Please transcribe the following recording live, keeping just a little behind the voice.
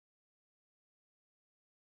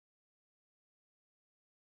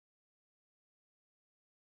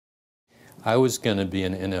I was going to be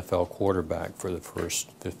an NFL quarterback for the first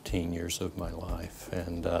 15 years of my life,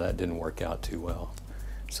 and that didn't work out too well.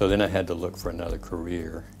 So then I had to look for another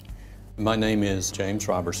career. My name is James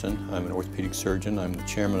Robertson. I'm an orthopedic surgeon. I'm the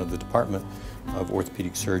chairman of the Department of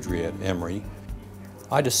Orthopedic Surgery at Emory.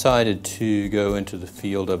 I decided to go into the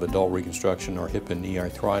field of adult reconstruction or hip and knee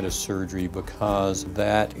arthritis surgery because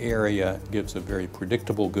that area gives a very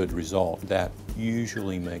predictable good result that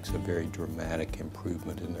usually makes a very dramatic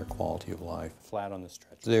improvement in their quality of life. Flat on the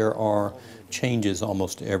stretch. There are changes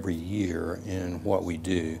almost every year in what we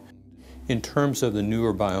do. In terms of the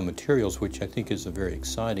newer biomaterials, which I think is a very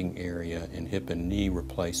exciting area in hip and knee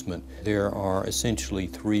replacement, there are essentially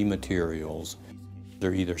three materials.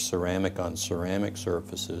 They're either ceramic on ceramic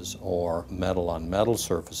surfaces or metal on metal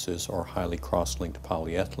surfaces or highly cross-linked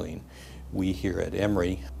polyethylene. We here at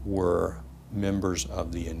Emory were members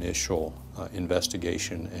of the initial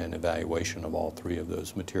investigation and evaluation of all three of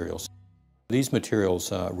those materials. These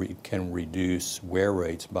materials can reduce wear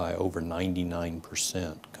rates by over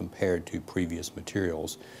 99% compared to previous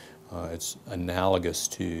materials. It's analogous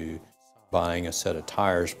to buying a set of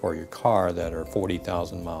tires for your car that are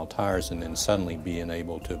 40,000-mile tires and then suddenly being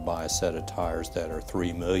able to buy a set of tires that are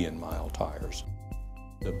 3,000,000-mile tires.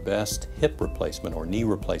 The best hip replacement or knee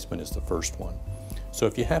replacement is the first one. So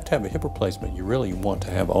if you have to have a hip replacement, you really want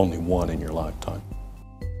to have only one in your lifetime.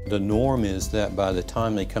 The norm is that by the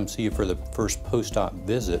time they come see you for the first post-op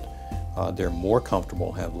visit, they're more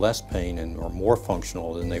comfortable, have less pain, and are more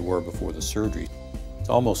functional than they were before the surgery. It's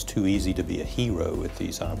almost too easy to be a hero with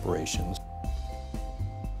these operations.